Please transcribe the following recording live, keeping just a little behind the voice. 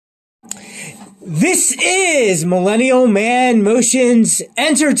This is Millennial Man Motions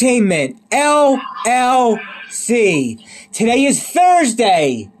Entertainment, LLC. Today is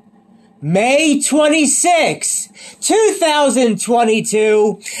Thursday, May 26,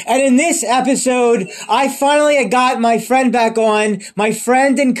 2022. And in this episode, I finally got my friend back on, my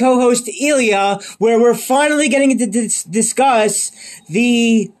friend and co-host Ilya, where we're finally getting to discuss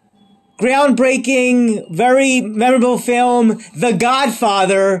the groundbreaking, very memorable film, The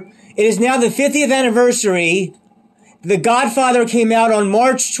Godfather. It is now the 50th anniversary. The Godfather came out on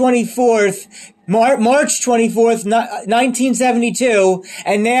March 24th, 1972,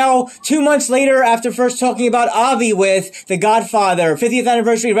 and now 2 months later, after first talking about Avi with The Godfather 50th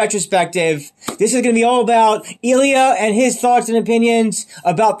anniversary retrospective, this is going to be all about Ilya and his thoughts and opinions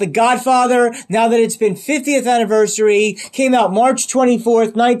about The Godfather now that it's been 50th anniversary, came out March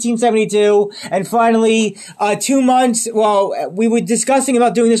 24th, 1972, and finally, 2 months, well, we were discussing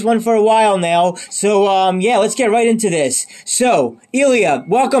about doing this one for a while now, so, yeah, let's get right into this. So, Ilya,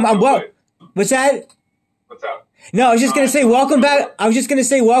 welcome, what's that? What's up? No, I was just going to say welcome back.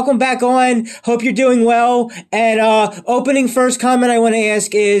 Welcome back on. Hope you're doing well. And opening first comment I want to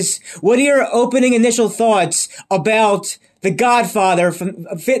ask is, what are your opening initial thoughts about The Godfather from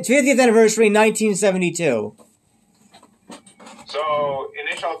 50th anniversary 1972? So,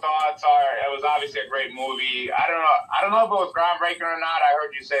 initial thoughts are, it was obviously a great movie. I don't know if it was groundbreaking or not. I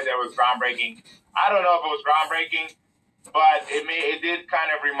heard you say that it was groundbreaking. I don't know if it was groundbreaking, but it did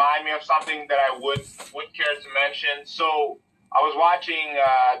kind of remind me of something that I would care to mention. So I was watching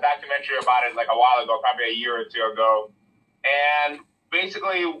a documentary about it like a while ago, probably a year or two ago. And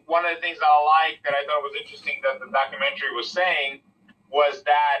basically one of the things that I liked that I thought was interesting that the documentary was saying was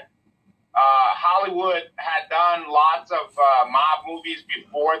that Hollywood had done lots of mob movies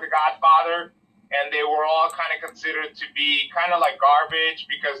before The Godfather, and they were all kind of considered to be kind of like garbage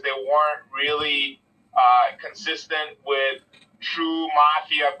because they weren't really consistent with true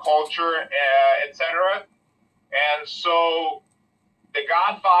mafia culture, etc. And so The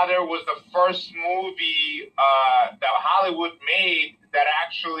Godfather was the first movie that Hollywood made that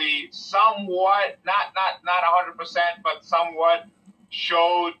actually somewhat, not 100%, but somewhat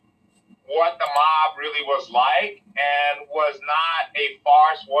showed what the mob really was like, and was not a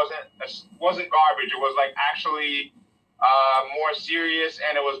farce, wasn't garbage. It was like actually more serious,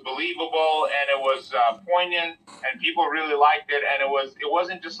 and it was believable, and it was poignant, and people really liked it. And it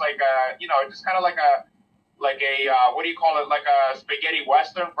wasn't just like just kind of like a what do you call it, like a spaghetti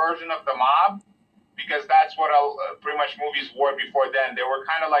western version of the mob, because that's what pretty much movies were before then. They were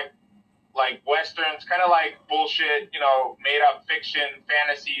kind of like westerns, kind of like bullshit, made up fiction,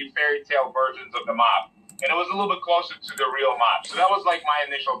 fantasy, fairy tale versions of the mob. And it was a little bit closer to the real mob. So that was like my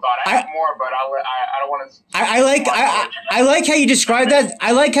initial thought. I have more, but I don't want to. I like how you described that.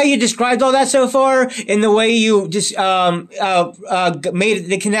 I like how you described all that so far in the way you just made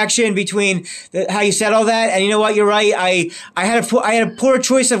the connection between how you said all that. And you know what? You're right. I had a poor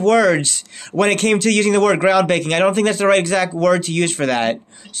choice of words when it came to using the word groundbreaking. I don't think that's the right exact word to use for that.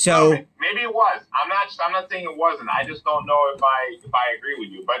 So maybe it was. I'm not saying it wasn't. I just don't know if I agree with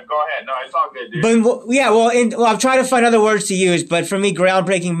you. But go ahead. No, it's all good, dude. But yeah, well, I'm trying to find other words to use. But for me,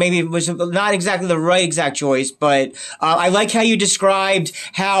 groundbreaking maybe was not exactly the right exact choice. But I like how you described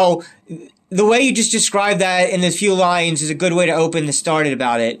how. The way you just described that in the few lines is a good way to open the started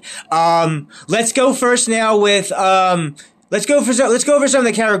about it. Let's go first now with Let's go over some of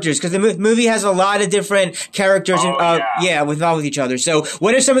the characters, because the movie has a lot of different characters involved with each other. So,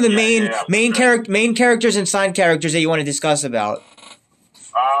 what are some of the main characters and side characters that you want to discuss about?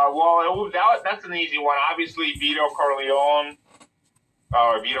 That's an easy one. Obviously, Vito Corleone,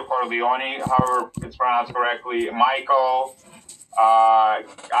 however it's pronounced correctly. Michael. I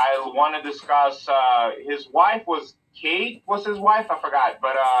want to discuss his wife was Kate. Was his wife? I forgot.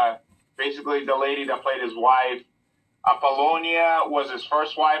 But basically, the lady that played his wife. Apollonia was his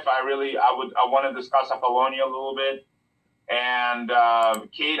first wife. I want to discuss Apollonia a little bit. And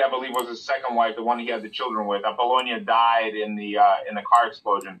Kate, I believe, was his second wife, the one he had the children with. Apollonia died in the car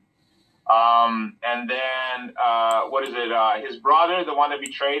explosion. And then his brother, the one that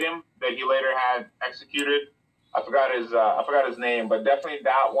betrayed him, that he later had executed. I forgot his name, but definitely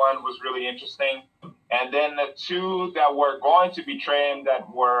that one was really interesting. And then the two that were going to betray him, that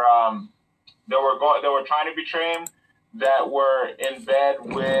were trying to betray him, that were in bed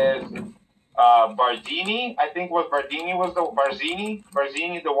with Bardini. I think Barzini,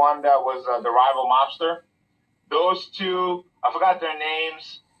 the one that was the rival mobster. Those two, I forgot their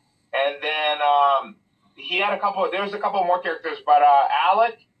names. And then he had there was a couple more characters, but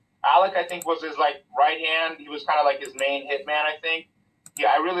Alec, I think, was his right hand. He was kind of like his main hitman, I think.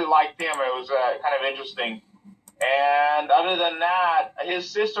 I really liked him. It was kind of interesting. And other than that, his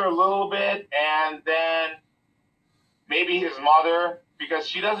sister a little bit, and then maybe his mother, because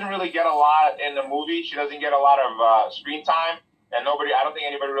she doesn't really get a lot in the movie. She doesn't get a lot of screen time, and I don't think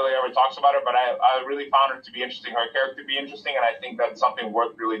anybody really ever talks about her, but I really found her to be interesting, her character to be interesting, and I think that's something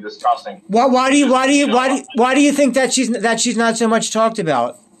worth really discussing. Why do you think that she's not so much talked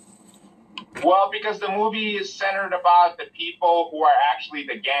about? Well, because the movie is centered about the people who are actually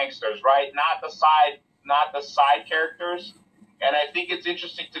the gangsters, right? Not the side characters. And I think it's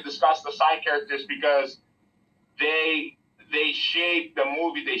interesting to discuss the side characters because they shape the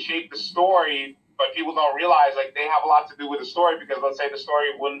movie, they shape the story, but people don't realize like they have a lot to do with the story because let's say the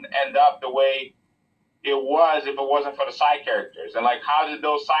story wouldn't end up the way it was if it wasn't for the side characters. And like how did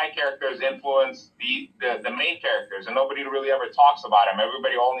those side characters influence the main characters? And nobody really ever talks about them.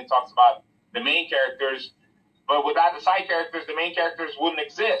 Everybody only talks about the main characters, but without the side characters, the main characters wouldn't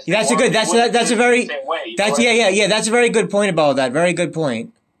exist. That's a very good point about that. Very good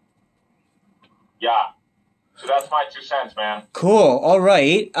point. Yeah. So that's my 2 cents, man. Cool. All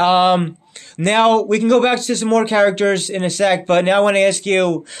right. Now we can go back to some more characters in a sec, but now I want to ask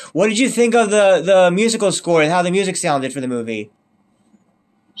you, what did you think of the musical score and how the music sounded for the movie?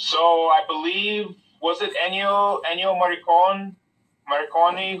 So I believe was it Ennio Morricone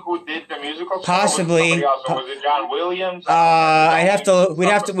who did the musical score? Possibly. Was it John Williams? We'd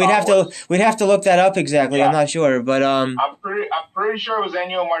have to look that up exactly. Yeah. I'm not sure, but I'm pretty sure it was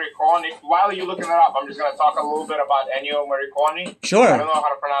Ennio Morricone. While you're looking it up, I'm just gonna talk a little bit about Ennio Morricone. Sure. I don't know how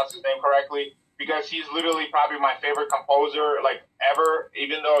to pronounce his name correctly because he's literally probably my favorite composer like ever.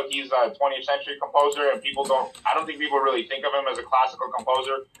 Even though he's a 20th century composer and I don't think people really think of him as a classical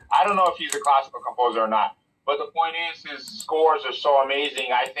composer. I don't know if he's a classical composer or not. But the point is, his scores are so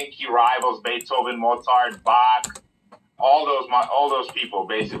amazing. I think he rivals Beethoven, Mozart, Bach, all those people,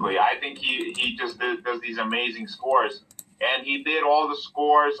 basically. I think he just does these amazing scores. And he did all the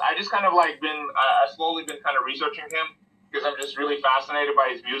scores. I just kind of I've slowly been kind of researching him because I'm just really fascinated by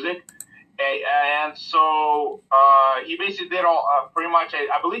his music. And so he basically did pretty much,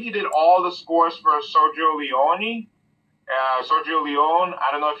 I believe he did all the scores for Sergio Leone. Sergio Leone,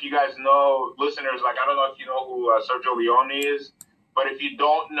 I don't know if you guys know, listeners, I don't know if you know who Sergio Leone is, but if you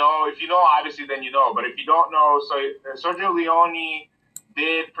don't know, if you know, obviously then you know, but if you don't know, so Sergio Leone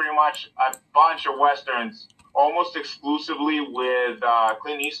did pretty much a bunch of Westerns, almost exclusively with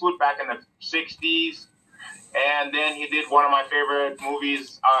Clint Eastwood back in the 60s, and then he did one of my favorite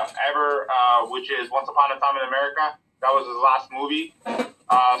movies ever, which is Once Upon a Time in America. That was his last movie.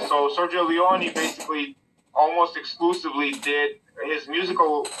 So Sergio Leone basically almost exclusively did his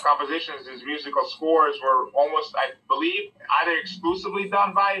musical compositions, his musical scores were almost, I believe, either exclusively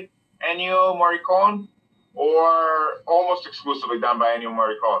done by Ennio Morricone or almost exclusively done by Ennio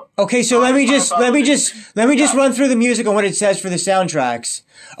Morricone. Okay, so let me just run through the music and what it says for the soundtracks.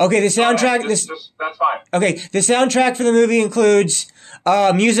 Okay, the soundtrack. That's fine. Okay, the soundtrack for the movie includes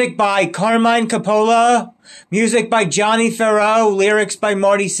music by Carmine Coppola, music by Johnny Farrow, lyrics by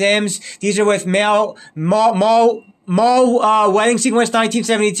Marty Sims. These are with Mall Wedding Sequence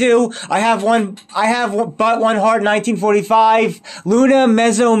 1972. I have But One Heart 1945. Luna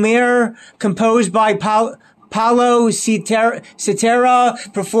Mezzomere, composed by Paolo Cetera,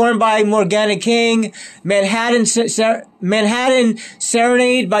 performed by Morgana King. Manhattan Serenade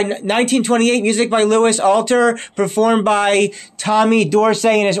by 1928, music by Louis Alter, performed by Tommy Dorsey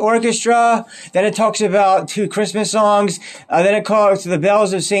and his orchestra. Then it talks about 2 Christmas songs. Then it calls The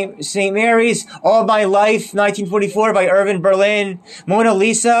Bells of St. Mary's. All My Life, 1944, by Irving Berlin. Mona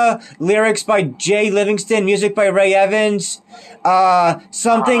Lisa, lyrics by Jay Livingston, music by Ray Evans.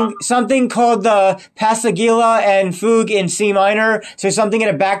 Something called the Passagilia and Fugue in C minor. So something in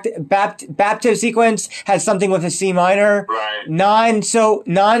a baptism sequence has something with a C minor. Right. Non so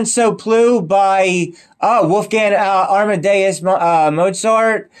plu by Wolfgang Amadeus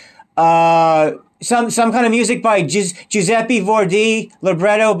Mozart. Some kind of music by Giuseppe Verdi,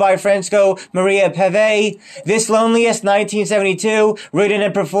 libretto by Francesco Maria Peve. This Loneliest 1972, written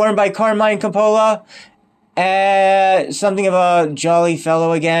and performed by Carmine Coppola. Something of a jolly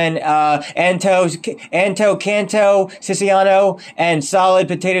fellow again. Anto Canto Siciliano and Solid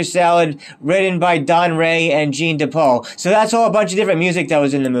Potato Salad, written by Don Ray and Gene DePaul. So that's all a bunch of different music that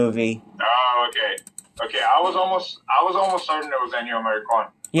was in the movie. Oh, okay. I was almost certain it was Ennio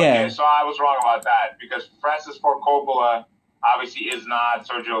Morricone. Yeah. Okay, so I was wrong about that because Francis Ford Coppola obviously is not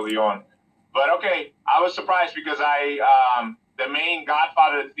Sergio Leone. But okay, I was surprised because the main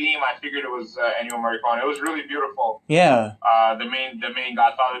Godfather theme, I figured it was Ennio Morricone. It was really beautiful. Yeah. The main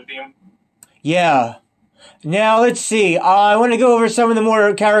Godfather theme. Yeah. Now let's see. I want to go over some of the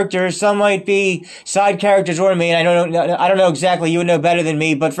more characters. Some might be side characters or main. I don't know exactly. You would know better than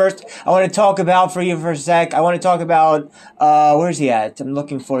me. But first, I want to talk about for you for a sec. I want to talk about where's he at? I'm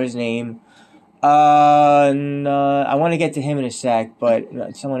looking for his name. I want to get to him in a sec, but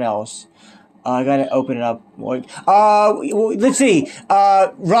someone else. I gotta open it up. Let's see.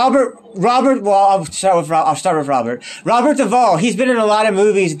 Robert. Well, I'll start with Robert. Robert Duvall. He's been in a lot of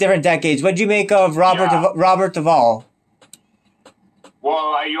movies, different decades. What'd you make of Robert Duvall? Well,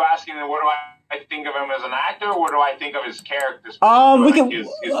 are you asking what do I think of him as an actor, or what do I think of his characters? We can.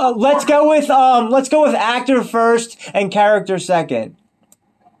 Let's go with actor first and character second.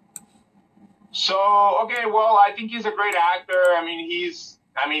 So, okay, well, I think he's a great actor. I mean, he's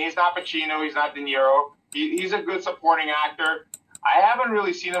not Pacino, he's not De Niro. He's a good supporting actor. I haven't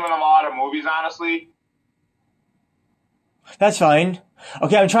really seen him in a lot of movies, honestly. That's fine.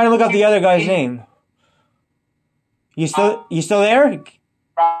 Okay, I'm trying to look up the other guy's name. You still there?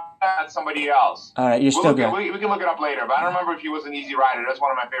 That's somebody else. All right, you're still good. We can look it up later, but I don't remember if he was an Easy Rider. That's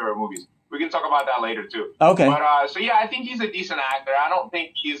one of my favorite movies. We can talk about that later too. Okay. But so yeah, I think he's a decent actor. I don't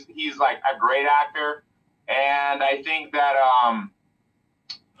think he's like a great actor, and I think that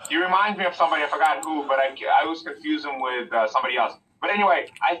he reminds me of somebody. I forgot who, but I was confusing with somebody else. But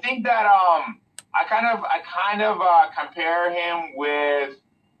anyway, I think that I kind of compare him with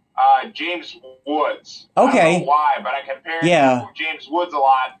James Woods. Okay. I don't know why, but I compare him to James Woods a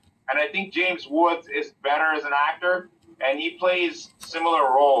lot, and I think James Woods is better as an actor, and he plays similar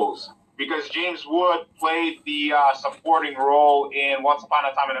roles. Because James Wood played the supporting role in Once Upon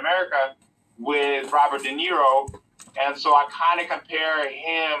a Time in America with Robert De Niro, and so I kind of compare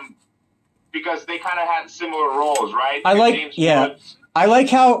him because they kind of had similar roles, right? James Woods, I like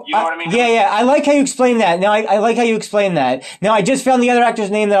how, you know what I mean? Yeah, I like how you explain that. Now, I like how you explain that. Now, I just found the other actor's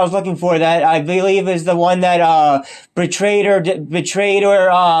name that I was looking for that I believe is the one that, betrayed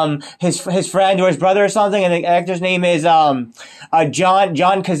his friend or his brother or something, and the actor's name is, John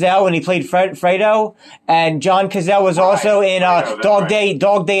Cazale, and he played Fredo, and John Cazale was also in, Dog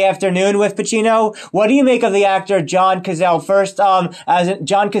Day Afternoon with Pacino. What do you make of the actor John Cazale? First, John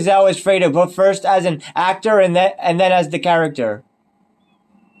Cazale as Fredo, but first as an actor and then as the character.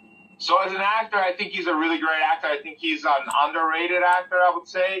 So as an actor, I think he's a really great actor. I think he's an underrated actor, I would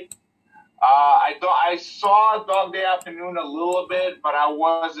say. I saw Dog Day Afternoon a little bit, but I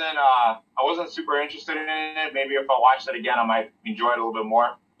wasn't super interested in it. Maybe if I watched it again, I might enjoy it a little bit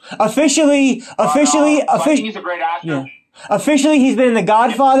more. Officially, I think he's a great actor. Yeah. Officially, he's been in The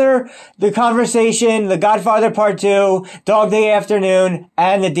Godfather, The Conversation, The Godfather Part 2, Dog Day Afternoon,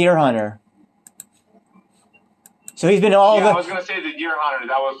 and The Deer Hunter. So he's been all I was going to say The Deer Hunter.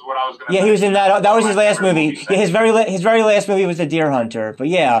 That was what I was going to say. Yeah, he was in that. That was his last movie. Yeah, his very last movie was The Deer Hunter. But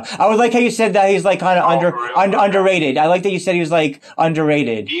yeah, I would like how you said that he's like kind of underrated. I like that you said he was like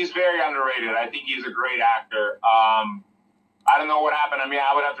underrated. He's very underrated. I think he's a great actor. I don't know what happened. I mean,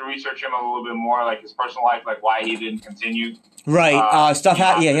 I would have to research him a little bit more, like his personal life, like why he didn't continue. Right.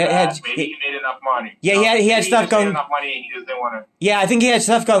 Maybe he made enough money. Yeah, he had stuff going. Enough money, and he just didn't want to. Yeah, I think he had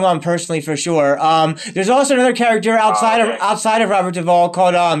stuff going on personally for sure. There's also another character outside of Robert Duvall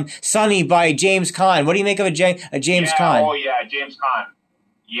called Sonny by James Caan. What do you make of a James Caan? Oh yeah, James Caan.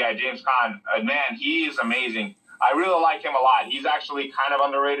 Yeah, James Caan. Man, he is amazing. I really like him a lot. He's actually kind of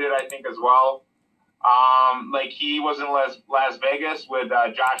underrated, I think, as well. Like he was in Las Vegas with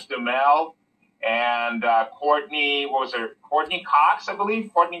Josh Duhamel and Courtney. What was her? Courtney Cox, I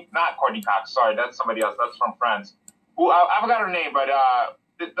believe. Not Courtney Cox. Sorry, that's somebody else. That's from Friends. Who I forgot her name, but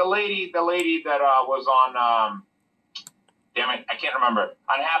the lady that was on. Damn it, I can't remember.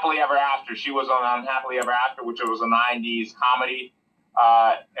 Unhappily Ever After. She was on Unhappily Ever After, which was a '90s comedy.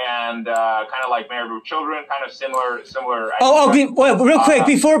 And kind of like Married with Children, kind of similar. Real quick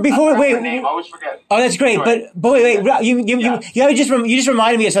before wait. I always forget. Oh, that's great. But wait, you just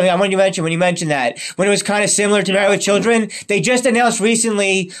reminded me of something. When you mentioned that when it was kind of similar to Married with Children, they just announced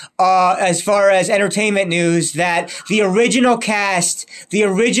recently, as far as entertainment news, that the original cast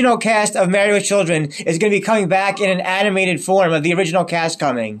of Married with Children is going to be coming back in an animated form of the original cast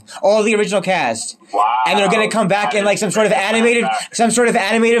coming. All the original cast. Wow. And they're going to come back in like some sort of animated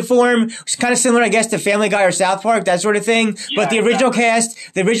form. It's kind of similar, I guess, to Family Guy or South Park, that sort of thing. Yeah, but the original cast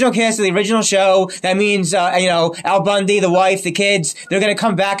of the original show, that means, Al Bundy, the wife, the kids, they're going to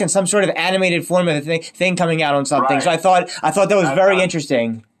come back in some sort of animated form of a thing coming out on something. Right. So I thought that was very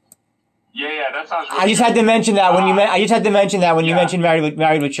interesting. Yeah, that sounds really I just had to mention that when you mentioned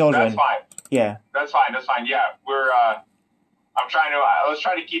Married with Children. That's fine. Yeah. That's fine. Yeah, I'm trying to. Let's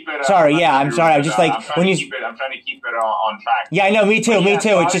try to keep it. Sorry, yeah, I'm sorry. I'm just like I'm trying when to you. keep it. I'm trying to keep it on track. Yeah, I know. Me too. But Me yeah, too.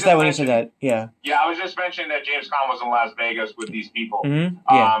 so It's just that when you said that, yeah. Yeah, I was just mentioning that James Caan was in Las Vegas with these people.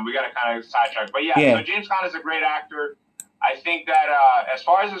 Yeah. We got to kind of sidetrack, but yeah. Yeah. So James Caan is a great actor. I think that as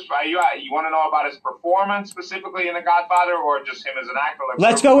far as his, you want to know about his performance specifically in The Godfather, or just him as an actor?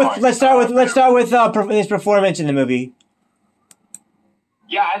 Let's start with his performance in the movie.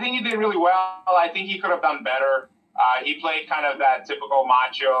 Yeah, I think he did really well. I think he could have done better. He played kind of that typical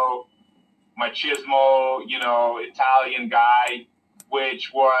machismo, Italian guy,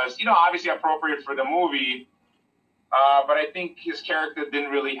 which was, obviously appropriate for the movie. But I think his character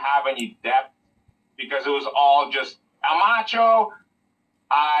didn't really have any depth because it was all just a macho.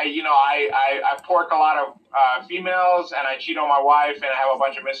 I pork a lot of females and I cheat on my wife and I have a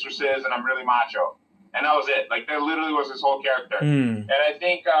bunch of mistresses and I'm really macho. And that was it. Like, that literally was his whole character. And I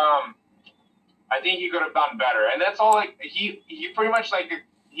think he could have done better. And that's all. Like, he pretty much, like,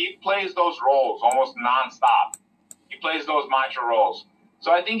 he plays those roles almost nonstop. He plays those macho roles.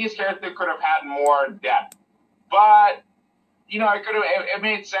 So I think his character could have had more depth. But it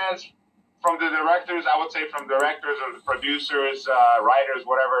made sense from the directors. I would say from directors or the producers, writers,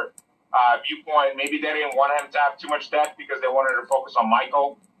 whatever viewpoint. Maybe they didn't want him to have too much depth because they wanted to focus on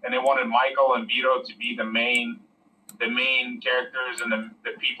Michael. And they wanted Michael and Vito to be the main characters and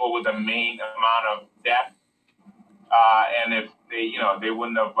the people with the main amount of depth. And if they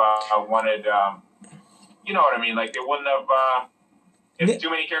wouldn't have wanted, you know what I mean? Like, they wouldn't have. If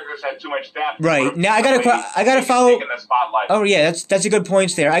too many characters had too much depth, right now I gotta follow. Oh yeah, that's a good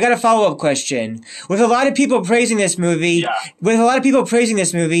point there. I got a follow-up question. With a lot of people praising this movie,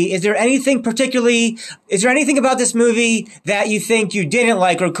 is there anything about this movie that you think you didn't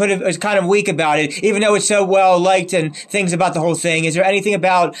like or was kind of weak about it, even though it's so well liked and things about the whole thing? Is there anything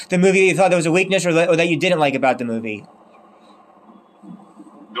about the movie that you thought there was a weakness or that you didn't like about the movie?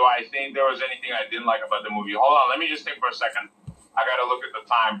 Do I think there was anything I didn't like about the movie? Hold on, let me just think for a second. I gotta look at the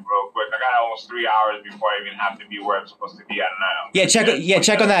time real quick. I got almost 3 hours before I even have to be where I'm supposed to be at now. Check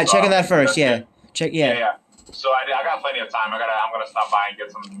on that. Check on that first. Yeah. Check. Yeah. Yeah. So I got plenty of time. I'm gonna stop by and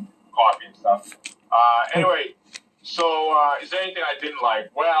get some coffee and stuff. Anyway, so is there anything I didn't like?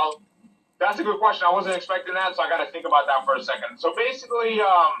 Well, that's a good question. I wasn't expecting that, so I got to think about that for a second. So basically,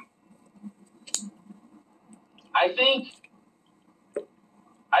 I think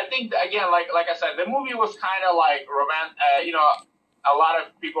again, like I said, the movie was kind of like romantic. A lot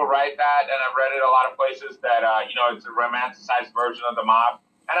of people write that, and I've read it a lot of places that it's a romanticized version of the mob,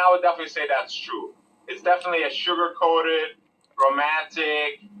 and I would definitely say that's true. It's definitely a sugar-coated,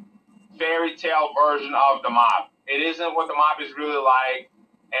 romantic, fairy tale version of the mob. It isn't what the mob is really like,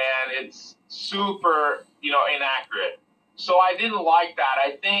 and it's super, inaccurate. So I didn't like that.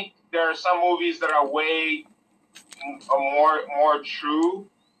 I think there are some movies that are way more true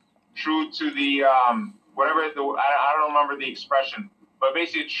to the I don't remember the expression, but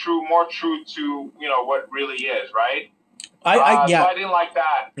basically more true to what really is, right? So I didn't like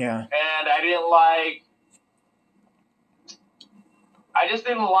that. Yeah. And I just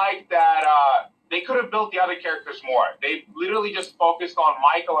didn't like that they could have built the other characters more. They literally just focused on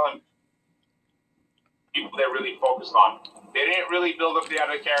Michael and people they really focused on. They didn't really build up the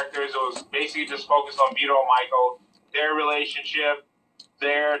other characters. It was basically just focused on Vito and Michael, their relationship,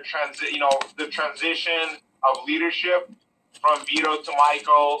 the transition of leadership from Vito to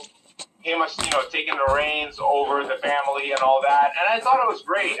Michael, him, taking the reins over the family and all that. And I thought it was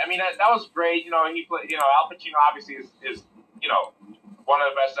great. I mean, that was great. He played, Al Pacino obviously is one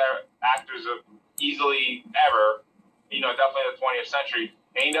of the best actors of easily ever, definitely the 20th century.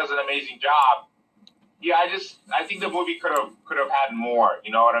 And he does an amazing job. Yeah, I think the movie could have had more.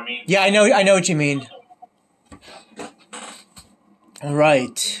 You know what I mean? Yeah, I know what you mean. All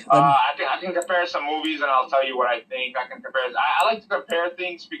right. I can compare some movies, and I'll tell you what I think. I can compare. I like to compare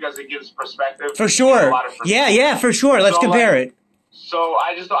things because it gives perspective. For sure. Yeah, for sure. Let's compare it. So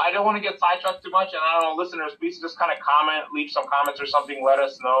I don't want to get sidetracked too much, and I don't know, listeners, please just kind of leave some comments or something. Let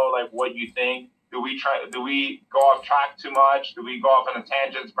us know like what you think. Do we go off track too much? Do we go off on a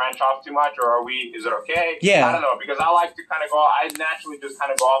tangents, branch off too much, or is it okay? Yeah. I don't know, because I like to kind of I naturally just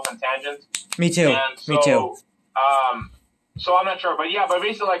kind of go off on tangents. Me too. Me too. So I'm not sure, but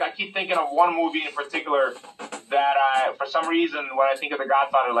basically, like, I keep thinking of one movie in particular that for some reason, when I think of The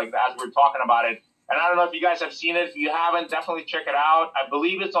Godfather, like, as we're talking about it, and I don't know if you guys have seen it. If you haven't, definitely check it out. I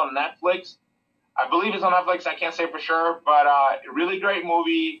believe it's on Netflix. I can't say for sure, but really great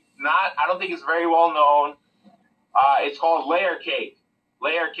movie. I don't think it's very well known. It's called Layer Cake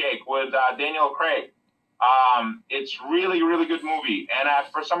with Daniel Craig. It's really, really good movie. And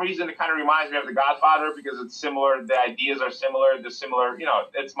for some reason, it kind of reminds me of The Godfather because it's similar. The ideas are similar.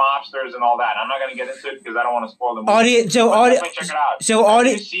 It's mobsters and all that. I'm not going to get into it because I don't want to spoil the movie. Definitely check it out. Have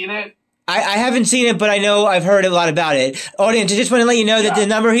you seen it? I haven't seen it, but I know I've heard a lot about it. Audience, I just want to let you know that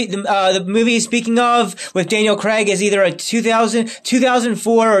the movie he's speaking of with Daniel Craig is either a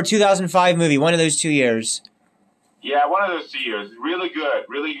 2004 or 2005 movie, one of those 2 years. Yeah, one of those 2 years. Really good.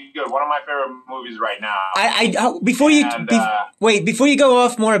 One of my favorite movies right now. Before you go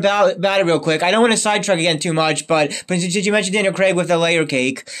off more about it real quick, I don't want to sidetrack again too much, but since you mentioned Daniel Craig with the layer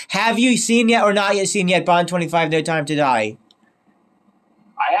cake, have you seen yet or not yet seen yet Bond 25 No Time to Die?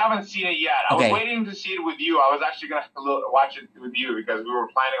 I haven't seen it yet. I was waiting to see it with you. I was actually going to watch it with you because we were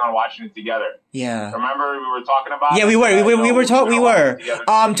planning on watching it together. Yeah. Remember we were talking about it? Yeah, we were.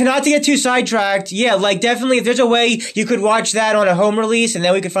 To not to get too sidetracked, yeah, like definitely if there's a way you could watch that on a home release and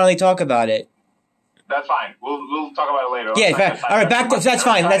then we could finally talk about it. That's fine. We'll talk about it later. All right, that's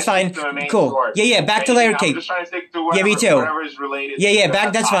fine. That's fine. Cool. Story. Yeah, back to layer cake. I'm just trying to stick to me too. whatever is related.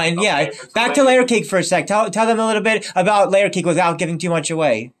 That's fine. Yeah, back to layer cake for a sec. Tell them a little bit about layer cake without giving too much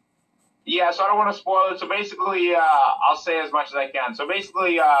away. Yeah, so I don't want to spoil it. So basically, I'll say as much as I can. So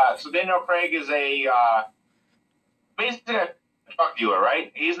basically, Daniel Craig is basically a drug dealer,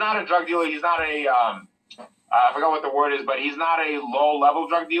 right? He's not a drug dealer. He's not I forgot what the word is, but he's not a low-level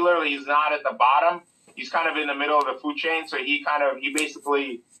drug dealer. He's not at the bottom. He's kind of in the middle of the food chain. So he's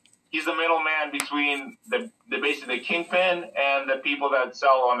the middleman between basically the kingpin and the people that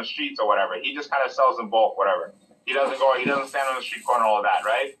sell on the streets or whatever. He just kind of sells in bulk, whatever. He doesn't stand on the street corner, all of that,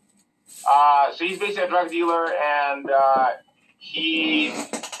 right? So he's basically a drug dealer, and he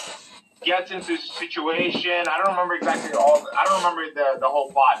gets into a situation. I don't remember the whole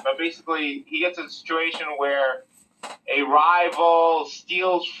plot, but basically he gets in a situation where a rival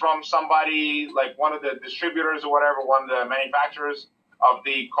steals from somebody, like one of the distributors or whatever, one of the manufacturers of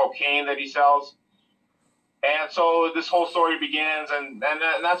the cocaine that he sells. And so this whole story begins, and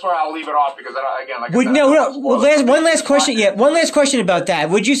that's where I'll leave it off because one last question. Yeah, one last question about that.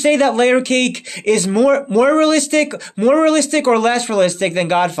 Would you say that Layer Cake is more realistic, or less realistic than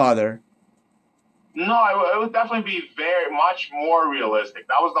Godfather? No, it would definitely be very much more realistic.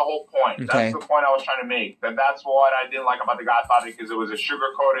 That was the whole point. Okay. That's the point I was trying to make. That's what I didn't like about The Godfather because it was a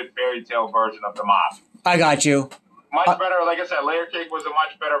sugar-coated fairy tale version of the mob. I got you. Much better, like I said, Layer Cake was a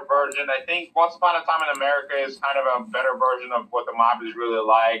much better version. I think Once Upon a Time in America is kind of a better version of what the mob is really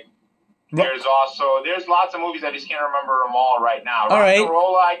like. There's lots of movies, I just can't remember them all right now. Rock and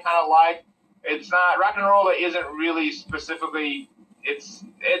Rolla I kind of like. Rock and Rolla isn't really specifically, it's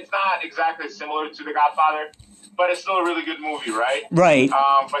not exactly similar to The Godfather, but it's still a really good movie, right? Right.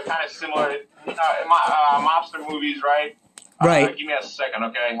 But kind of similar, mobster movies, right? Right. Give me a second,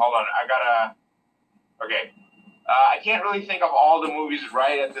 okay? Hold on. Okay. I can't really think of all the movies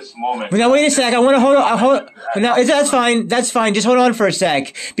right at this moment. Now, wait a sec. I want to hold on. Now, that's fine. That's fine. Just hold on for a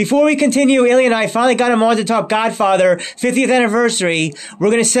sec. Before we continue, Ilya and I finally got him on to talk Godfather 50th anniversary.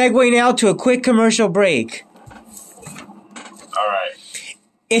 We're going to segue now to a quick commercial break. All right.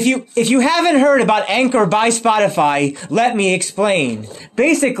 If you haven't heard about Anchor by Spotify, let me explain.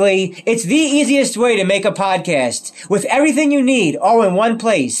 Basically, it's the easiest way to make a podcast with everything you need all in one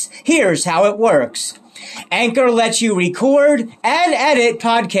place. Here's how it works. Anchor lets you record and edit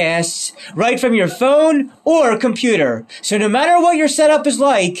podcasts right from your phone or computer. So no matter what your setup is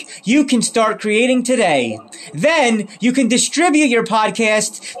like, you can start creating today. Then you can distribute your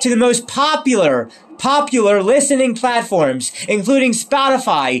podcast to the most popular listening platforms, including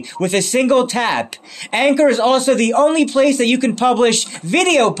Spotify, with a single tap. Anchor is also the only place that you can publish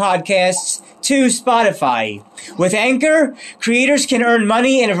video podcasts to Spotify. With Anchor, creators can earn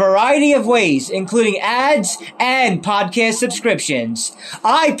money in a variety of ways, including ads and podcast subscriptions.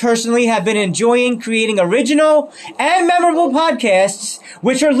 I personally have been enjoying creating original and memorable podcasts,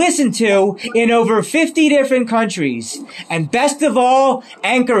 which are listened to in over 50 different countries. And best of all,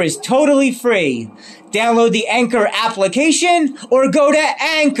 Anchor is totally free. Download the Anchor application or go to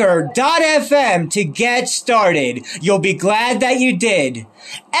anchor.fm to get started. You'll be glad that you did.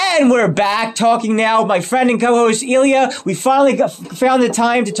 And we're back talking now with my friend and co-host Ilya. We finally found the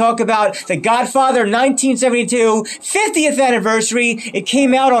time to talk about The Godfather 1972 50th anniversary. It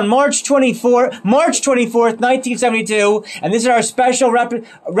came out on March 24th, 1972. And this is our special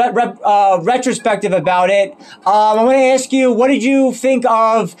retrospective about it. I want to ask you, what did you think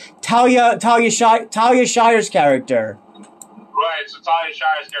of Talia Shire's character? Right, so Talia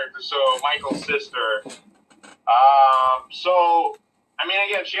Shire's character, so Michael's sister.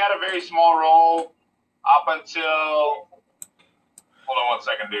 Again, she had a very small role up until... Hold on one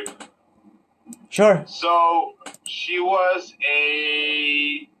second, dude. Sure. So she was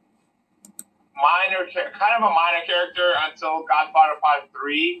a kind of a minor character until Godfather Part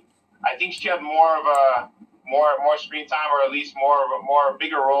 3. I think she had more of a more screen time, or at least more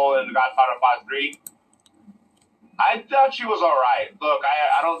bigger role in Godfather Part 3. I thought she was all right. Look,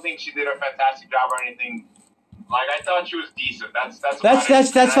 I don't think she did a fantastic job or anything. Like, I thought she was decent. That's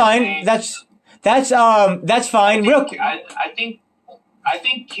fine. That's fine. I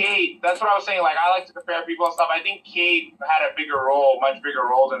think Kate. That's what I was saying. Like, I like to compare people and stuff. I think Kate had a much bigger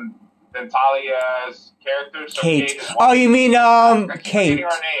role than Talia's character. So Kate. Oh, you mean Kate? Her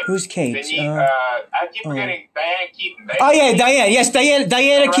name. Who's Kate? I keep forgetting Diane Keaton. Oh yeah, Diane. Yes, Diane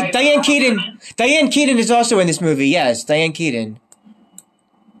Keaton. Diane Keaton is also in this movie. Yes, Diane Keaton.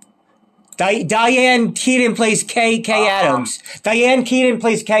 Diane Keaton plays Kay Adams. Diane Keaton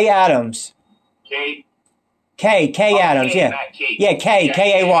plays Kay Adams. Kate. Kay Adams. Yeah. Kate. Yeah, Kay.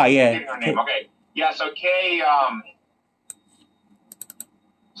 Yeah. Her name. Okay. Yeah. So Kay.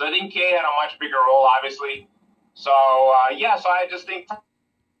 So I think Kay had a much bigger role, obviously. So so I just think.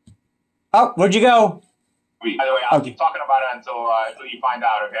 Oh, where'd you go? By the way, I'll keep talking about it until you find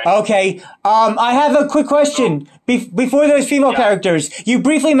out. Okay. Okay. I have a quick question. Before those female characters, you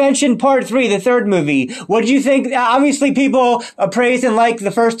briefly mentioned Part 3, the third movie. What did you think? Obviously, people praise and like the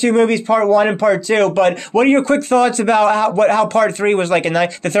first two movies, Part 1 and Part 2. But what are your quick thoughts about how Part 3 was like in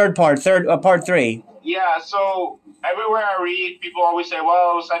the third part, Part 3? Yeah. So everywhere I read, people always say,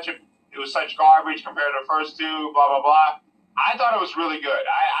 "Well, it was such garbage compared to the first two." Blah blah blah. I thought it was really good.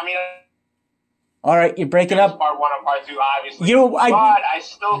 I mean. All right, you're breaking up. Part 1 and Part 2, obviously. But I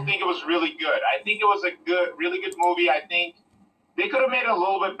still think it was really good. I think it was a really good movie. I think they could have made it a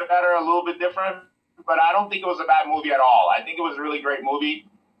little bit better, a little bit different, but I don't think it was a bad movie at all. I think it was a really great movie.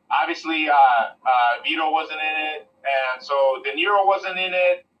 Obviously, Vito wasn't in it, and so De Niro wasn't in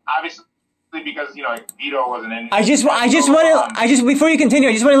it. Obviously, because Vito wasn't in it. Before you continue,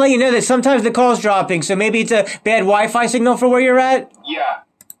 I just want to let you know that sometimes the call's dropping, so maybe it's a bad Wi-Fi signal for where you're at. Yeah.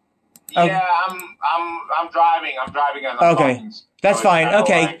 Yeah, I'm driving. I'm driving as I'm talking. That's fine.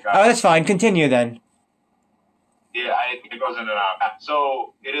 Okay. That's fine. Continue then. Yeah, it goes in and out.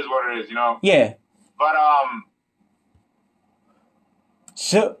 So it is what it is, Yeah. But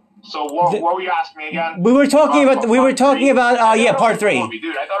So what were you asking me again? We were talking about Part 3.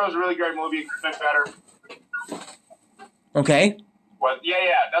 Dude, I thought it was a really great movie. It could have been better. Okay. Well,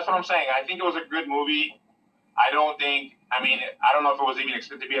 yeah, that's what I'm saying. I think it was a good movie. I don't know if it was even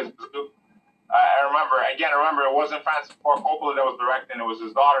expected to be as good. Remember, it wasn't Francis Ford Coppola that was directing, it was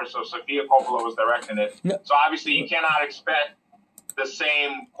his daughter, so Sofia Coppola was directing it. No. So obviously you cannot expect the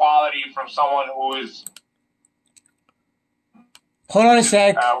same quality from someone who is... Hold on a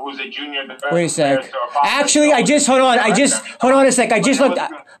sec. Who's a junior director. Wait a sec. Actually, hold on a sec. I just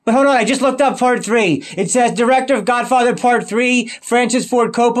looked up Part 3. It says director of Godfather Part 3, Francis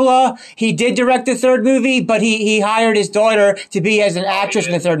Ford Coppola. He did direct the third movie, but he hired his daughter to be as an actress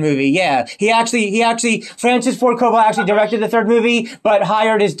in the third movie. Yeah. Francis Ford Coppola actually directed the third movie, but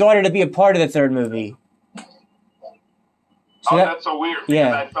hired his daughter to be a part of the third movie. So that's so weird.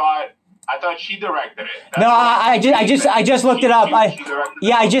 Because I thought she directed it. I just looked it up.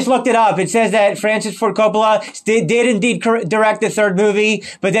 I just looked it up. It says that Francis Ford Coppola did indeed direct the third movie,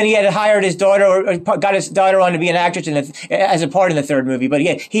 but then he had hired his daughter or got his daughter on to be an actress as a part in the third movie. But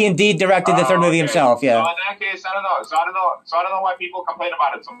yeah, he indeed directed the third movie himself. Yeah. So in that case, I don't know. So I don't know why people complain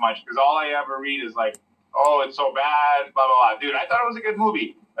about it so much, because all I ever read is like, "Oh, it's so bad," blah blah blah. Dude, I thought it was a good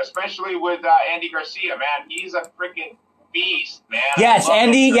movie, especially with Andy Garcia. Man, he's a freaking beast, man.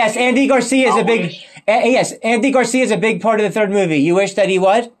 Andy Garcia is Andy Garcia is a big part of the third movie. You wish that he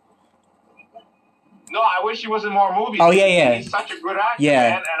what? No, I wish he was in more movies. Oh yeah. He's such a good actor,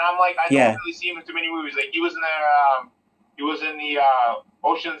 man. And I'm like, I don't really see him in too many movies. Like he was in the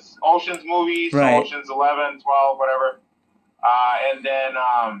Oceans movies, right. So Oceans 11, 12, whatever. And then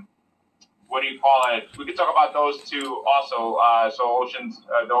what do you call it? We could talk about those two also. So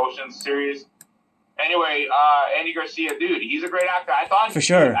the Oceans series. Anyway, Andy Garcia, dude, he's a great actor. I thought for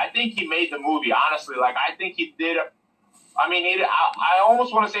sure. I think he made the movie. Honestly, like I think he did. I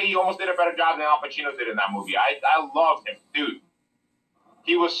almost want to say he almost did a better job than Al Pacino did in that movie. I loved him, dude.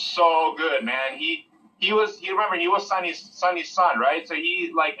 He was so good, man. He was Sonny's son, right? So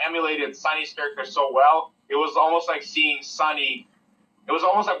he like emulated Sonny's character so well. It was almost like seeing Sonny. It was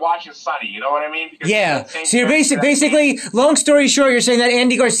almost like watching Sonny, you know what I mean? Because yeah. So you're basically, long story short, you're saying that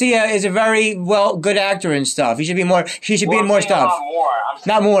Andy Garcia is a very good actor and stuff. He should be in more stuff. I'm saying a lot more.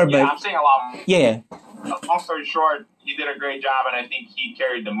 I'm saying a lot more. Yeah. long story short, he did a great job, and I think he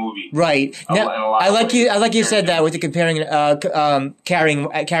carried the movie. Right. Now, I like you said that with the comparing, carrying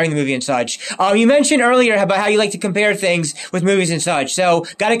the movie and such. You mentioned earlier about how you like to compare things with movies and such. So,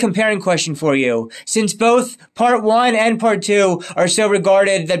 got a comparing question for you. Since both Part 1 and Part 2 are so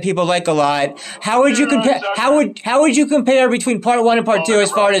regarded that people like a lot, how would you compare? How would you compare between Part 1 and Part 2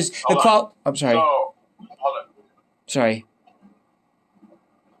 as far as the qual? I'm sorry. So, hold on. Sorry.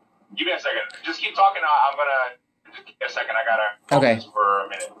 Give me a second. Just keep talking. I'm gonna just give me a second. I gotta focus for a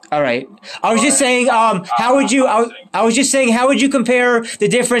minute. All right. I was just saying, how would you? I was just saying, how would you compare the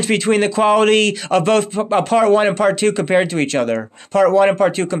difference between the quality of both Part 1 and Part 2 compared to each other? Part 1 and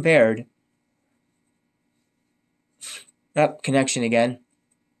Part 2 compared. Connection again.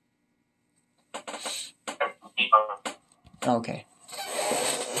 Okay.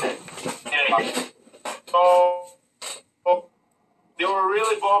 So they were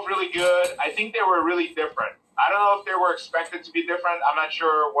really both really good. I think they were really different. I don't know if they were expected to be different. I'm not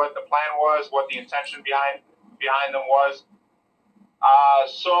sure what the plan was, what the intention behind them was.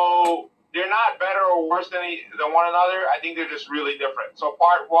 So they're not better or worse than one another. I think they're just really different. So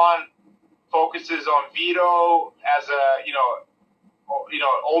Part 1 focuses on Vito as a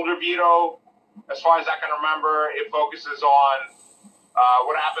older Vito. As far as I can remember, it focuses on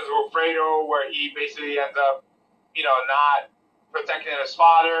what happens with Fredo, where he basically ends up, not protecting his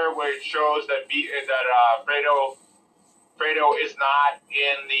father, where it shows that Fredo is not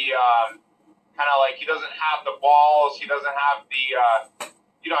in the kind of like, he doesn't have the balls, he doesn't have the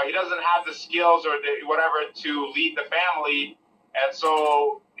he doesn't have the skills or the whatever to lead the family, and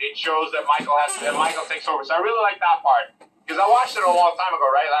so it shows that Michael takes over. So I really like that part because I watched it a long time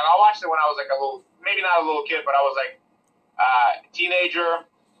ago, right? Like I watched it when I was like maybe not a little kid, but I was like teenager.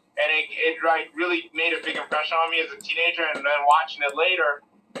 And it really made a big impression on me as a teenager, and then watching it later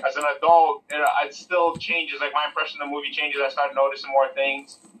as an adult, it still changes. Like my impression of the movie changes. I started noticing more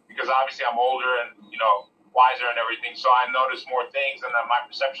things because obviously I'm older and wiser and everything, so I notice more things, and then my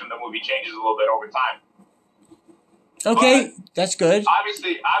perception of the movie changes a little bit over time. Okay, but that's good.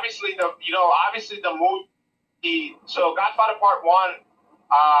 Obviously the movie. So Godfather Part 1,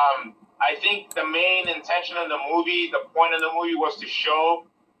 I think the main intention of the movie, the point of the movie, was to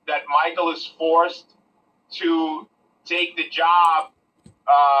show that Michael is forced to take the job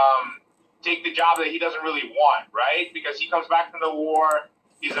that he doesn't really want, right? Because he comes back from the war,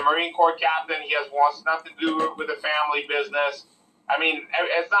 he's a Marine Corps captain, wants nothing to do with the family business. I mean,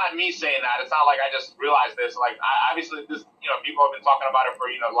 it's not me saying that. It's not like I just realized this. Like, obviously, this, people have been talking about it for,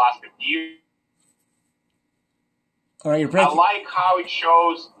 the last 50 years. All right, you're breaking. I like how it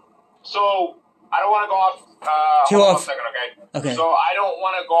shows. So, I don't want to go off. Hold on 1 second, okay? So I don't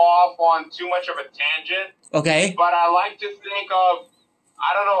want to go off on too much of a tangent. Okay. But I like to think of,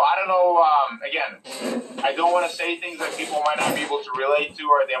 I don't know. Again, I don't want to say things that people might not be able to relate to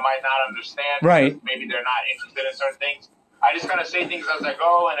or they might not understand. Right. Maybe they're not interested in certain things. I just kind of say things as I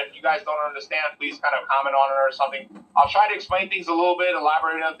go, and if you guys don't understand, please kind of comment on it or something. I'll try to explain things a little bit,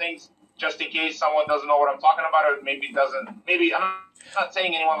 elaborate on things, just in case someone doesn't know what I'm talking about or maybe doesn't. Maybe I'm not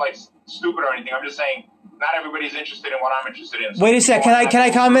saying anyone like stupid or anything. I'm just saying not everybody's interested in what I'm interested in. So wait a sec. Can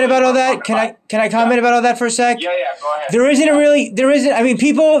I comment about all that? Can I comment about all that for a sec? Yeah. Go ahead. There isn't. I mean,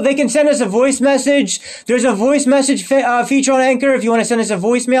 people, they can send us a voice message. There's a voice message feature on Anchor if you want to send us a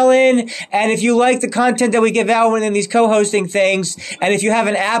voicemail in. And if you like the content that we give out within these co-hosting things, and if you have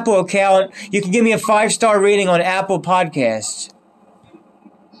an Apple account, you can give me a 5-star rating on Apple Podcasts.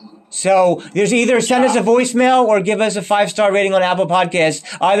 So there's either send us a voicemail or give us a 5-star rating on Apple Podcasts.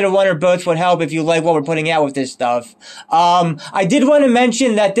 Either one or both would help if you like what we're putting out with this stuff. I did want to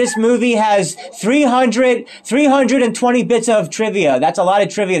mention that this movie has 320 bits of trivia. That's a lot of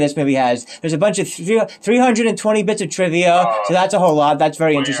trivia this movie has. There's a bunch of 320 bits of trivia, so that's a whole lot. That's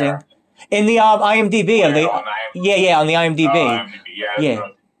very interesting. In the IMDb on the IMDb. Yeah.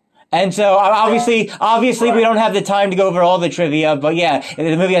 And so obviously we don't have the time to go over all the trivia, but yeah,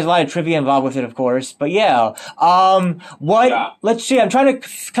 the movie has a lot of trivia involved with it, of course. But yeah, let's see. I'm trying to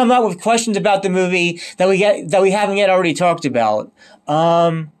come up with questions about the movie that we haven't yet already talked about.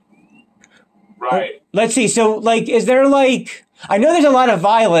 Right. Let's see. So like, is there like, I know there's a lot of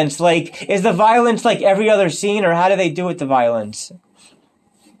violence. Like, is the violence like every other scene, or how do they do with the violence?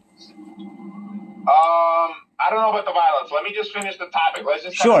 I don't know about the violence. Let me just finish the topic. Let's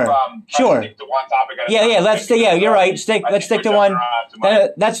just sure. Stick to one topic at a time. Yeah, you're right. Let's stick to one.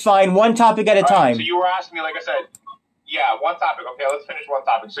 That's fine. One topic at a time. So you were asking me, like I said, one topic. Okay, let's finish one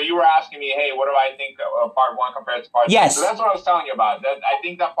topic. So you were asking me, hey, what do I think of Part 1 compared to Part 2? Yes. So that's what I was telling you about. I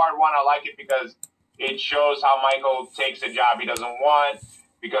think that Part 1, I like it because it shows how Michael takes a job he doesn't want,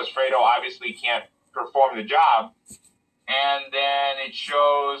 because Fredo obviously can't perform the job. And then it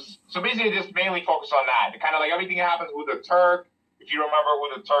shows, so basically just mainly focus on that. Kind of like everything that happens with the Turk. If you remember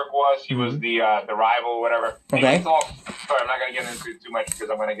who the Turk was, he was the rival or whatever. Okay. Sorry, I'm not going to get into it too much because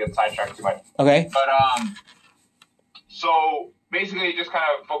I'm going to get sidetracked too much. Okay. But, so basically it just kind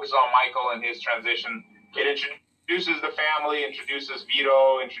of focuses on Michael and his transition. It introduces the family, introduces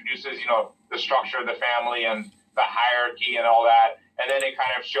Vito, introduces, the structure of the family and the hierarchy and all that. And then it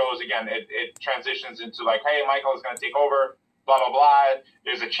kind of shows, again, it transitions into like, hey, Michael is going to take over, blah, blah, blah.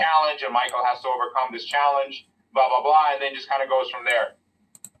 There's a challenge and Michael has to overcome this challenge, blah, blah, blah. And then just kind of goes from there.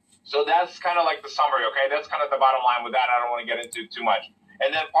 So that's kind of like the summary, okay? That's kind of the bottom line with that. I don't want to get into too much.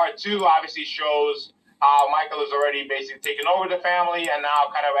 And then part 2 obviously shows how Michael has already basically taken over the family and now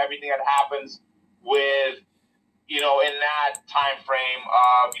kind of everything that happens with, in that time frame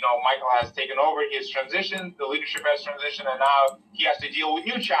of, Michael has taken over, he has transitioned, the leadership has transitioned, and now he has to deal with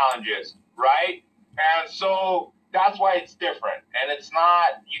new challenges, right? And so that's why it's different. And it's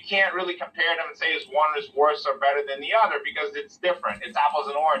not, you can't really compare them and say one is worse or better than the other because it's different. It's apples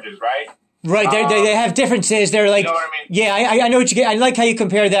and oranges, right? Right, they have differences. They're like, you know what I mean? Yeah, I know what you get. I like how you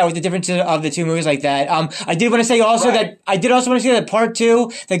compare that with the differences of the two movies like that. I did want to say also that I did also want to say that Part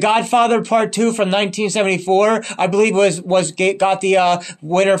 2, The Godfather Part 2 from 1974, I believe got the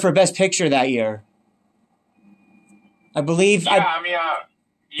winner for Best Picture that year. I believe.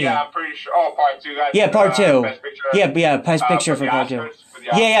 Yeah, I'm pretty sure. Oh, Part 2. Yeah, Part 2. Best Picture. Yeah, Best Picture for Part 2.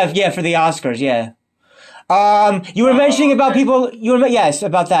 Yeah, for the Oscars. Yeah. You were mentioning about people, yes,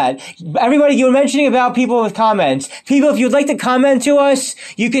 about that. Everybody, you were mentioning about people with comments. People, if you'd like to comment to us,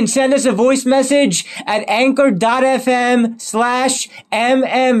 you can send us a voice message at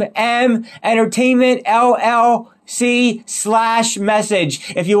anchor.fm/MMM Entertainment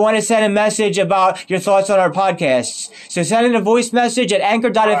LLC/message if you want to send a message about your thoughts on our podcasts. So send in a voice message at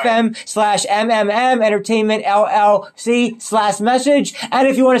anchor.fm/MMM Entertainment LLC/message. And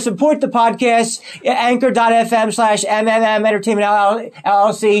if you want to support the podcast, anchor.fm/MMM Entertainment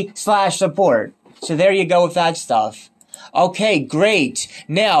LLC/support. So there you go with that stuff. Okay, great.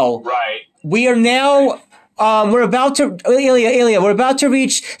 Now, we are now... we're about to, Ilya, we're about to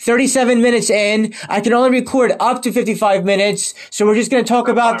reach 37 minutes in. I can only record up to 55 minutes, so we're just going to talk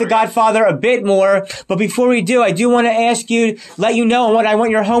about The Godfather a bit more. But before we do, I do want to let you know what I want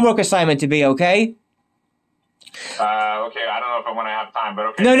your homework assignment to be, okay? Okay, I don't know if I'm going to have time, but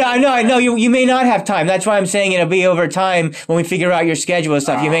okay. No, I know. You may not have time. That's why I'm saying it'll be over time when we figure out your schedule and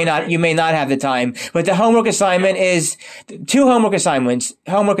stuff. You may not have the time. But the homework assignment is 2 homework assignments.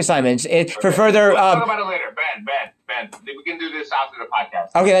 For further. We'll talk about it later. Ben, we can do this after the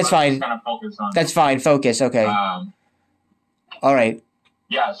podcast. Okay, that's fine. Kind of focus on. That's fine. Focus. Okay. All right.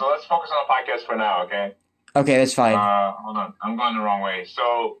 Yeah. So let's focus on the podcast for now. Okay. Okay, that's fine. Hold on. I'm going the wrong way.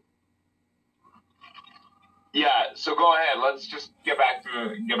 So. Yeah, so go ahead. Let's just get back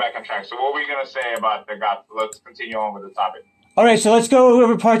on track. So what were you going to say about The Godfather? Let's continue on with the topic. All right, so let's go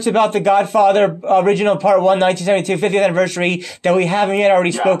over parts about The Godfather, original part 1, 1972, 50th anniversary, that we haven't yet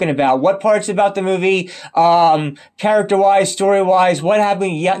already spoken about. What parts about the movie, character-wise, story-wise, what have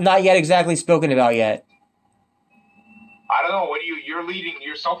we not yet exactly spoken about yet? I don't know. You're leading,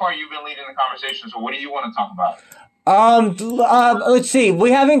 so far you've been leading the conversation, so what do you want to talk about? Let's see.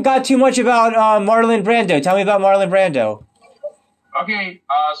 We haven't got too much about Marlon Brando. Tell me about Marlon Brando. Okay,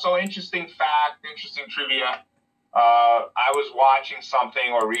 so interesting fact, interesting trivia. I was watching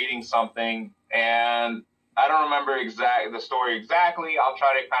something or reading something, and I don't remember the story exactly. I'll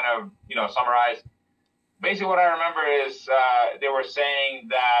try to kind of, summarize. Basically, what I remember is they were saying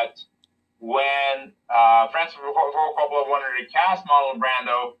that when Francis Ford Coppola wanted to cast Marlon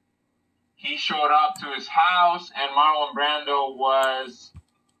Brando, he showed up to his house, and Marlon Brando was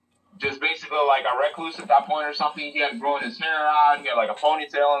just basically like a recluse at that point or something. He had grown his hair out. He had like a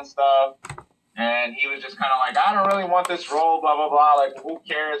ponytail and stuff. And he was just kind of like, I don't really want this role, blah, blah, blah. Like, who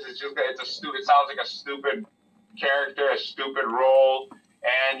cares? It sounds like a stupid character, a stupid role.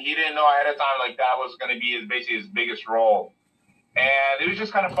 And he didn't know ahead of time, like, that was going to be basically his biggest role. And it was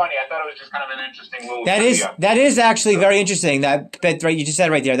just kind of funny. I thought it was just kind of an interesting little trivia. That is actually very interesting. That bit right you just said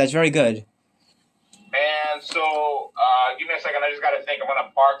right there. That's very good. And so, give me a second. I just got to think. I'm going to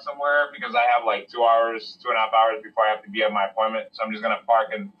park somewhere because I have like 2.5 hours before I have to be at my appointment. So I'm just going to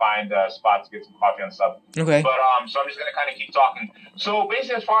park and find a spot to get some coffee and stuff. Okay. But so I'm just going to kind of keep talking. So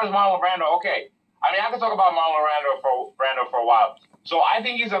basically, as far as Marlon Brando, okay. I mean, I could talk about Marlon Brando for a while. So I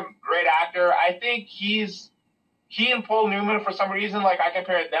think he's a great actor. I think he and Paul Newman, for some reason, like I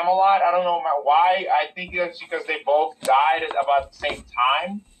compare them a lot. I don't know why. I think that's because they both died at about the same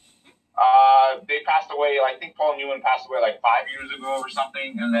time. They passed away. I think Paul Newman passed away like 5 years ago or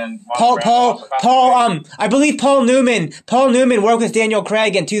something, and then Marlon Brando also passed away. I believe Paul Newman worked with Daniel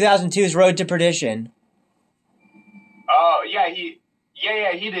Craig in 2002's Road to Perdition. Oh yeah, he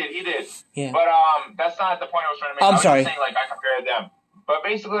did. Yeah. But that's not the point I was trying to make. I'm I was sorry. just saying, like, I compared them. But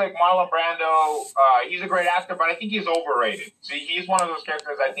basically, like, Marlon Brando, he's a great actor, but I think he's overrated. See, he's one of those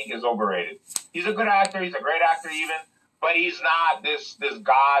characters I think is overrated. He's a good actor. He's a great actor even, but he's not this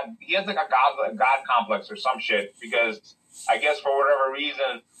god. He has like a god complex or some shit because I guess for whatever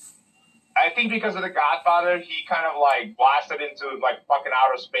reason, I think because of The Godfather, he kind of like blasted into like fucking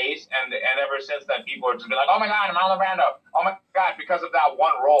outer space, and ever since then, people are just been like, "Oh my god, Marlon Brando! Oh my god!" because of that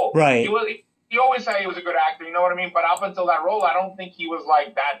one role. Right. He always said he was a good actor, you know what I mean? But up until that role, I don't think he was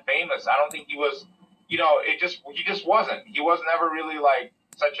like that famous. I don't think he was, he just wasn't. He was never really like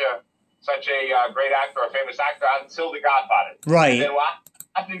such a great actor or famous actor until The Godfather. Right. And then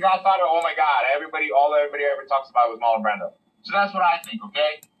after The Godfather, oh my god, all everybody ever talks about was Marlon Brando. So that's what I think.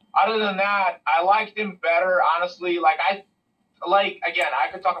 Okay. Other than that, I liked him better, honestly. Again, I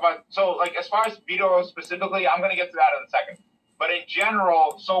could talk about, so, like, as far as Vito specifically, I'm going to get to that in a second. But in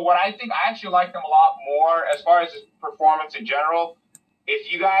general, so what I think, I actually liked him a lot more as far as his performance in general.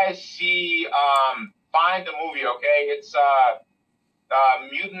 If you guys see, find the movie, okay? It's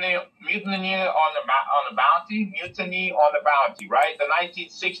Mutiny on the Bounty, right? The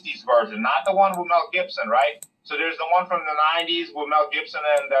 1960s version, not the one with Mel Gibson, right? So there's the one from the 90s with Mel Gibson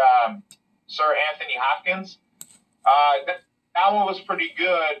and Sir Anthony Hopkins. That one was pretty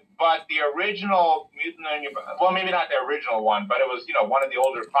good, but the original Mutiny, well, maybe not the original one, but it was, one of the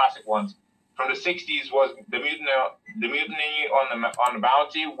older classic ones from the 60s was the Mutiny on the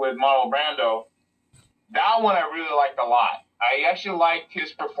Bounty with Marlon Brando. That one I really liked a lot. I actually liked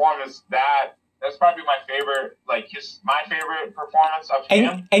his performance. That's probably my favorite, my favorite performance of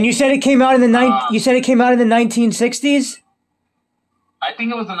him. And you said it came out in the 1960s? I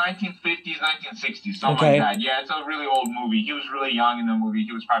think it was the 1950s, 1960s, something like that. Yeah, it's a really old movie. He was really young in the movie.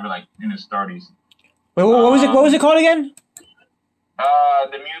 He was probably like in his 30s. Wait, what was it called again?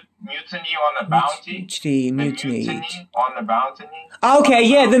 The Mutiny on the Bounty. Mutiny on the Bounty. Okay,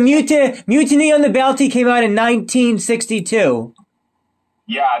 yeah, the Mutiny on the Bounty came out in 1962.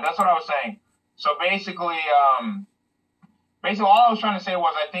 Yeah, that's what I was saying. So basically all I was trying to say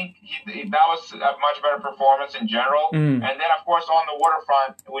was I think that was a much better performance in general. And then, of course, On the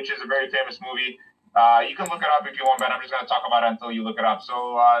Waterfront, which is a very famous movie. You can look it up if you want, but I'm just going to talk about it until you look it up.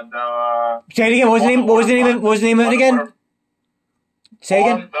 So say it again. What was the name of it again? Say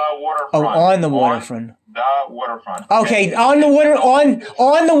again. On the Waterfront. Oh, On the Waterfront. The Waterfront. Okay, On the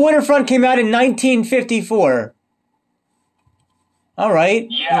Waterfront came out in 1954. All right.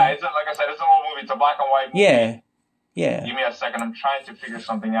 Yeah, it's like I said, it's an old movie. It's a black and white movie. Yeah. Give me a second. I'm trying to figure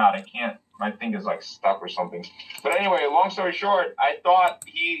something out. I can't. My thing is like stuck or something. But anyway, long story short, I thought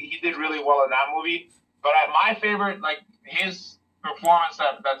he did really well in that movie. But my favorite, like his performance,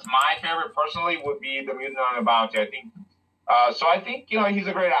 that's my favorite personally would be the Mutiny on the Bounty. I think. So I think he's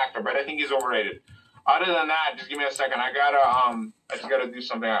a great actor, but I think he's overrated. Other than that, just give me a second. I just gotta do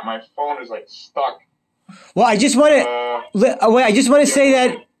something. My phone is like stuck. Well, I just want to say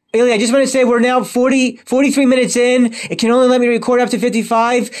that, Ilya, I just want to say we're now 43 minutes in. It can only let me record up to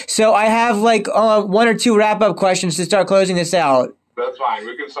 55, so I have like one or two wrap-up questions to start closing this out. That's fine.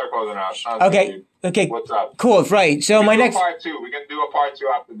 We can start closing out. Okay. What's up? Cool. Right. So my next part two. We can do a part two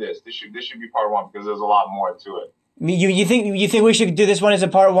after this. This should be part one because there's a lot more to it. You think we should do this one as a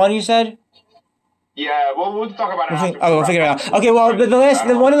part one? You said. Yeah, well, we'll talk about it. We'll figure it out. Okay, well,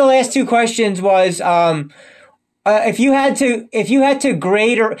 one of the last two questions was, if you had to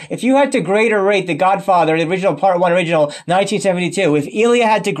grade or rate The Godfather, the original part 1972, if Ilya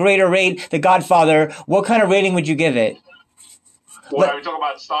had to grade or rate The Godfather, what kind of rating would you give it? What are we talking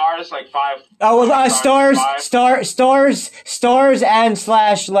about? Stars, like 5? Oh, well, stars and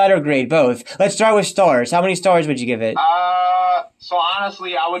 / letter grade, both. Let's start with stars. How many stars would you give it? So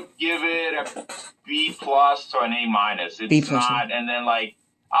honestly, I would give it a B+ to an A-. It's B+. not, and then I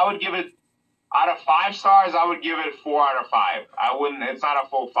would give it out of 5 stars. I would give it 4 out of 5. I wouldn't. It's not a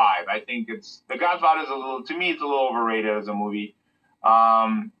full 5. I think The Godfather is to me, it's a little overrated as a movie.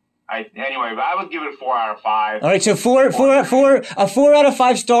 Anyway, but I would give it 4 out of 5. All right, so 4 out of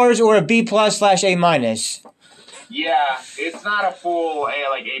 5 stars or a B+ / A-. Yeah, it's not a full A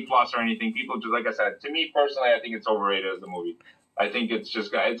or anything. People just, like I said, to me personally, I think it's overrated as a movie. I think it's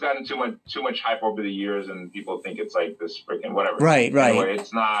gotten too much hype over the years, and people think it's like this freaking whatever. Right. Anyway,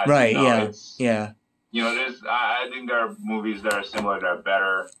 it's not. Right. Yeah. I think there are movies that are similar that are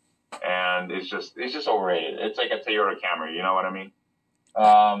better, and it's just overrated. It's like a Toyota Camry. You know what I mean?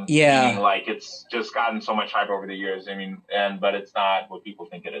 Yeah. Meaning like it's just gotten so much hype over the years. I mean, but it's not what people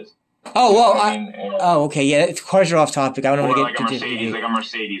think it is. Oh, You know well, what I mean? oh, okay, yeah, cars are off topic. I don't want Or to like get a into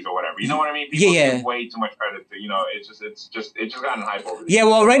Mercedes, or whatever. You know what I mean? Yeah, People yeah. give way too much credit to, it's just gotten hype over the Yeah, years.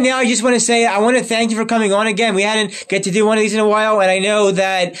 well, right now I just want to say I want to thank you for coming on again. We hadn't get to do one of these in a while, and I know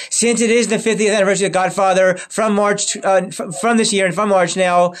that since it is the 50th anniversary of Godfather from March, from this year and from March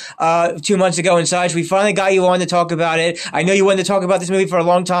now, 2 months ago and such, we finally got you on to talk about it. I know you wanted to talk about this movie for a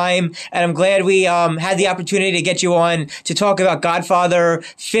long time, and I'm glad we had the opportunity to get you on to talk about Godfather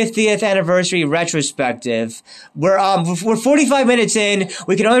 50th anniversary retrospective. We're 45 minutes in.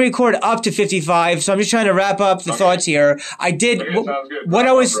 We can only record up to 55, so I'm just trying to wrap up the thoughts here. I did sounds good. what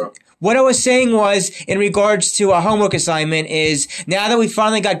I was saying was in regards to a homework assignment is now that we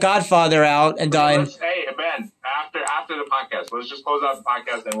finally got Godfather out and done. Hey Ben, after the podcast, let's just close out the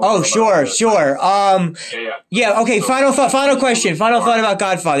podcast and Oh, sure. Yeah. Okay. So, Final question. Final thought about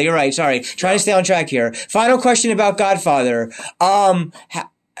Godfather. You're right. Sorry. Trying to stay on track here. Final question about Godfather.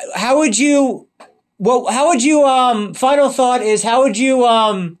 How would you? Well, how would you? Final thought is how would you?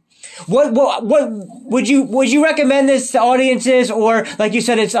 What would you recommend this to audiences, or like you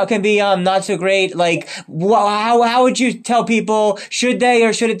said, it can be not so great. Like how would you tell people, should they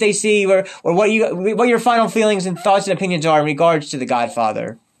or shouldn't they see, or what your final feelings and thoughts and opinions are in regards to The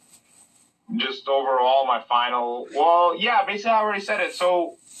Godfather? Just overall, basically I already said it.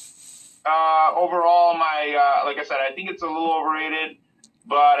 So overall, like I said, I think it's a little overrated,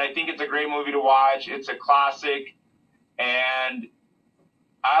 but I think it's a great movie to watch. It's a classic, and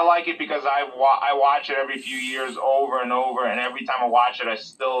I like it because I watch it every few years over and over, and every time I watch it, I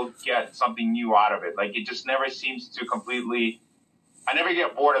still get something new out of it. Like, it just never seems to I never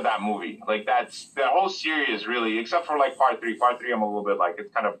get bored of that movie. Like, that's the whole series, really, except for like part three. Part three, I'm a little bit like,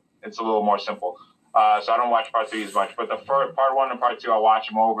 it's a little more simple. So I don't watch part three as much, but the part one and part two, I watch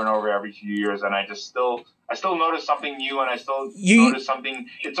them over and over every few years, and I still notice something new, and I still notice something.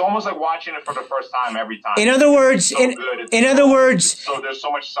 It's almost like watching it for the first time every time. In other words, so there's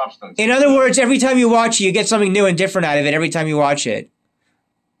so much substance. In other words, every time you watch it, you get something new and different out of it every time you watch it.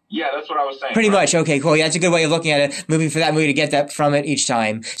 Yeah, that's what I was saying. Pretty much. Okay, cool. Yeah, that's a good way of looking at it, for that movie to get that from it each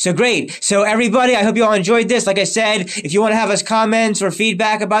time. So great. So everybody, I hope you all enjoyed this. Like I said, if you want to have us comments or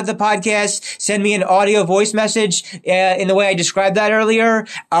feedback about the podcast, send me an audio voice message in the way I described that earlier.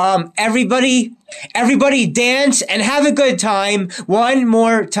 Everybody dance and have a good time. One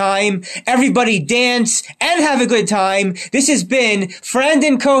more time. Everybody dance and have a good time. This has been friend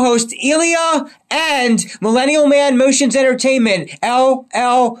and co-host Ilya and Millennial Man Motions Entertainment,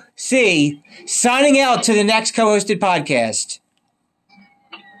 LLC, signing out to the next co-hosted podcast.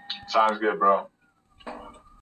 Sounds good, bro.